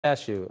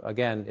ask you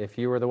again, if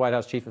you were the White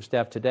House chief of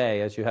staff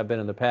today, as you have been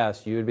in the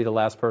past, you would be the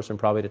last person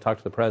probably to talk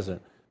to the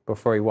president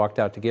before he walked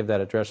out to give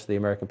that address to the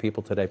American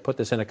people today. Put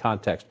this into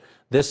context.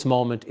 This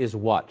moment is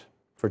what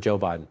for Joe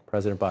Biden,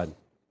 President Biden?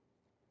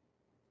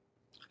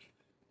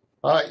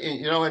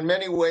 In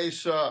many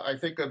ways, I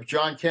think of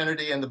John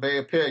Kennedy and the Bay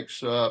of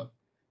Pigs. It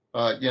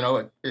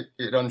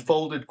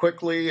unfolded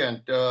quickly,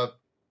 and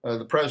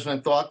the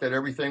president thought that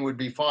everything would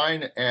be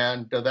fine,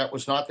 and that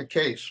was not the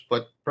case.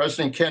 But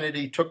President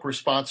Kennedy took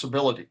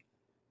responsibility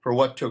for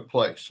what took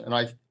place. And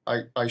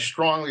I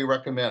strongly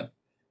recommend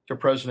to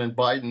President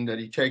Biden that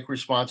he take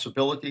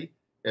responsibility,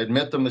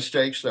 admit the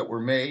mistakes that were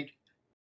made,